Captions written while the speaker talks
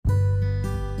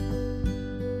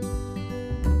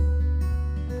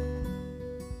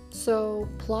So,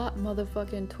 plot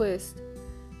motherfucking twist.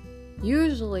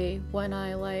 Usually, when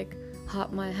I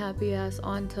hop my happy ass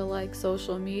onto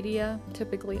social media,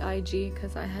 typically IG,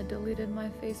 because I had deleted my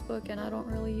Facebook and I don't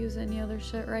really use any other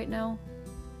shit right now.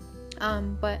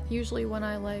 But usually when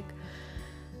I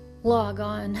log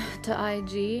on to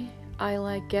IG,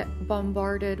 I get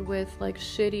bombarded with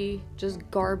shitty, just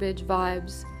garbage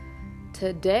vibes.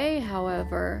 Today,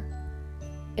 however,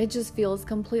 it just feels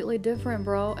completely different,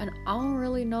 bro, and I don't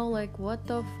really know what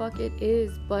the fuck it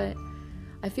is, but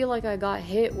I feel like I got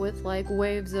hit with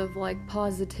waves of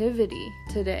positivity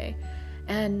today,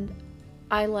 and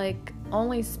I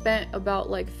only spent about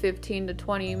 15 to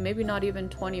 20, maybe not even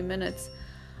 20 minutes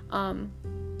on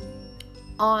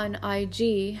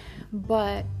IG,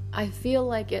 but I feel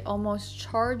like it almost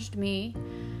charged me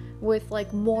with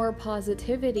more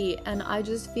positivity, and I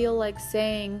just feel like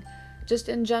saying, just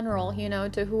in general,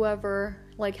 to whoever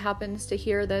happens to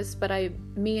hear this, but I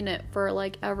mean it for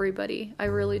everybody. I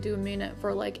really do mean it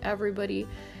for everybody,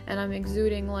 and I'm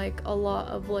exuding a lot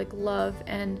of love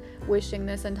and wishing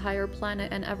this entire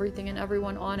planet and everything and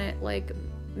everyone on it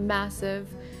massive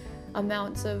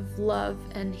amounts of love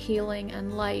and healing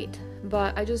and light.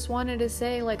 But I just wanted to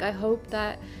say, I hope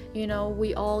that,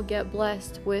 we all get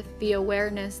blessed with the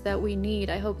awareness that we need.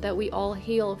 I hope that we all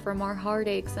heal from our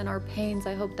heartaches and our pains.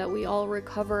 I hope that we all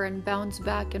recover and bounce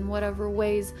back in whatever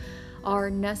ways are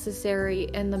necessary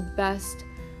in the best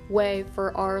way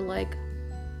for our,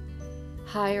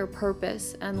 higher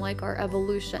purpose and, our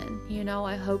evolution.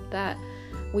 I hope that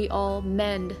we all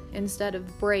mend instead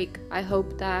of break. I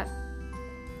hope that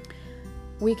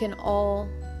we can all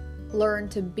learn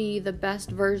to be the best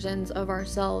versions of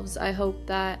ourselves. I hope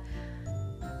that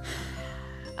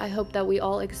we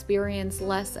all experience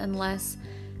less and less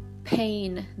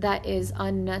pain that is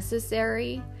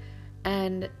unnecessary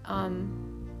and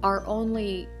are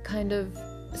only kind of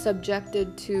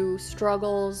subjected to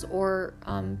struggles or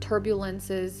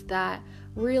turbulences that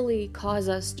really cause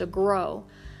us to grow.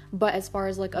 But as far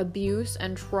as abuse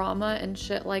and trauma and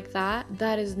shit like that,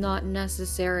 that is not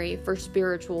necessary for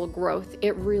spiritual growth.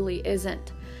 It really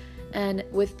isn't. And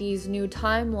with these new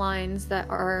timelines that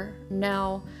are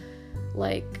now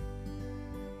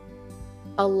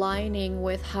aligning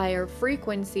with higher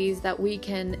frequencies that we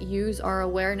can use our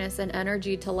awareness and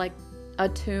energy to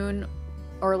attune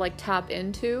or tap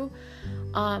into,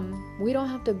 we don't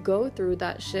have to go through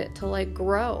that shit to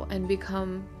grow and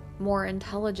become more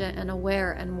intelligent and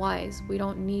aware and wise. We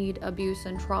don't need abuse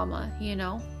and trauma,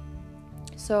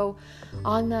 So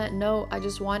on that note, I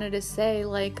just wanted to say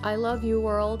I love you,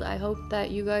 world. I hope that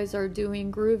you guys are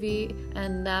doing groovy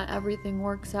and that everything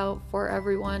works out for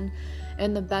everyone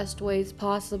in the best ways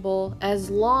possible,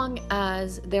 as long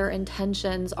as their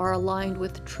intentions are aligned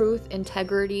with truth,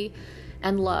 integrity,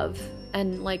 and love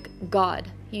and God,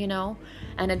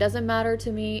 and it doesn't matter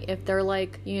to me if they're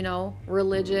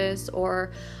religious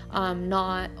or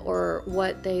not, or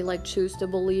what they choose to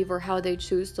believe or how they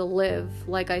choose to live.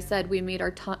 Like I said, we meet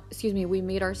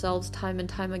ourselves time and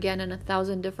time again in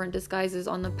 1,000 different disguises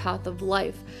on the path of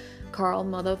life. Carl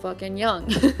motherfucking Jung.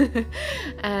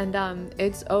 And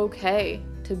it's okay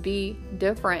to be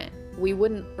different. We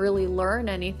wouldn't really learn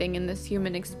anything in this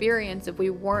human experience if we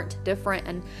weren't different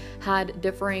and had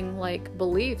differing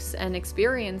beliefs and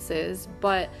experiences.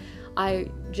 But I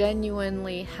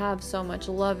genuinely have so much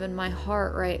love in my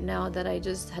heart right now that I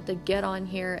just had to get on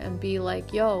here and be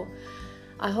yo,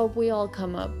 I hope we all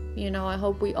come up, I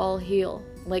hope we all heal.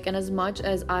 And as much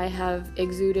as I have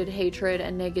exuded hatred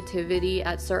and negativity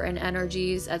at certain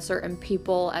energies, at certain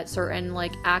people, at certain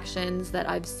actions that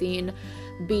I've seen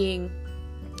being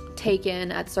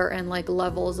taken at certain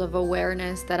levels of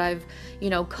awareness that I've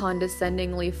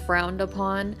condescendingly frowned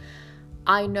upon,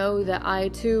 I know that I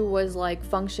too was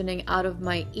functioning out of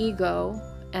my ego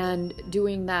and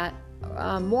doing that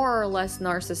more or less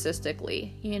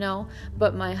narcissistically,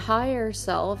 but my higher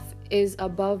self is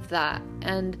above that.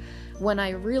 And when I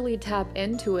really tap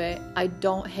into it, I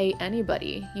don't hate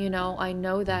anybody. I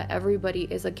know that everybody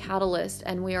is a catalyst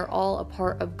and we are all a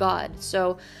part of God.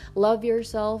 So love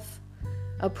yourself.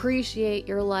 Appreciate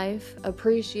your life,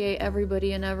 appreciate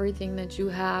everybody and everything that you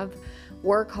have,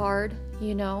 work hard,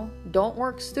 don't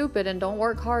work stupid and don't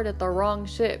work hard at the wrong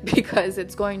shit because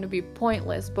it's going to be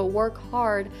pointless, but work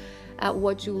hard at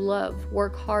what you love,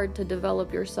 work hard to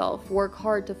develop yourself, work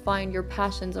hard to find your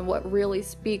passions and what really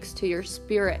speaks to your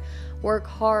spirit, work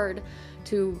hard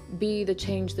to be the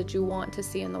change that you want to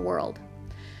see in the world.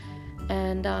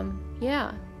 And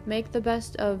make the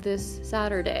best of this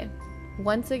Saturday.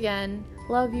 Once again,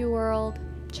 love you, world.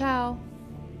 Ciao.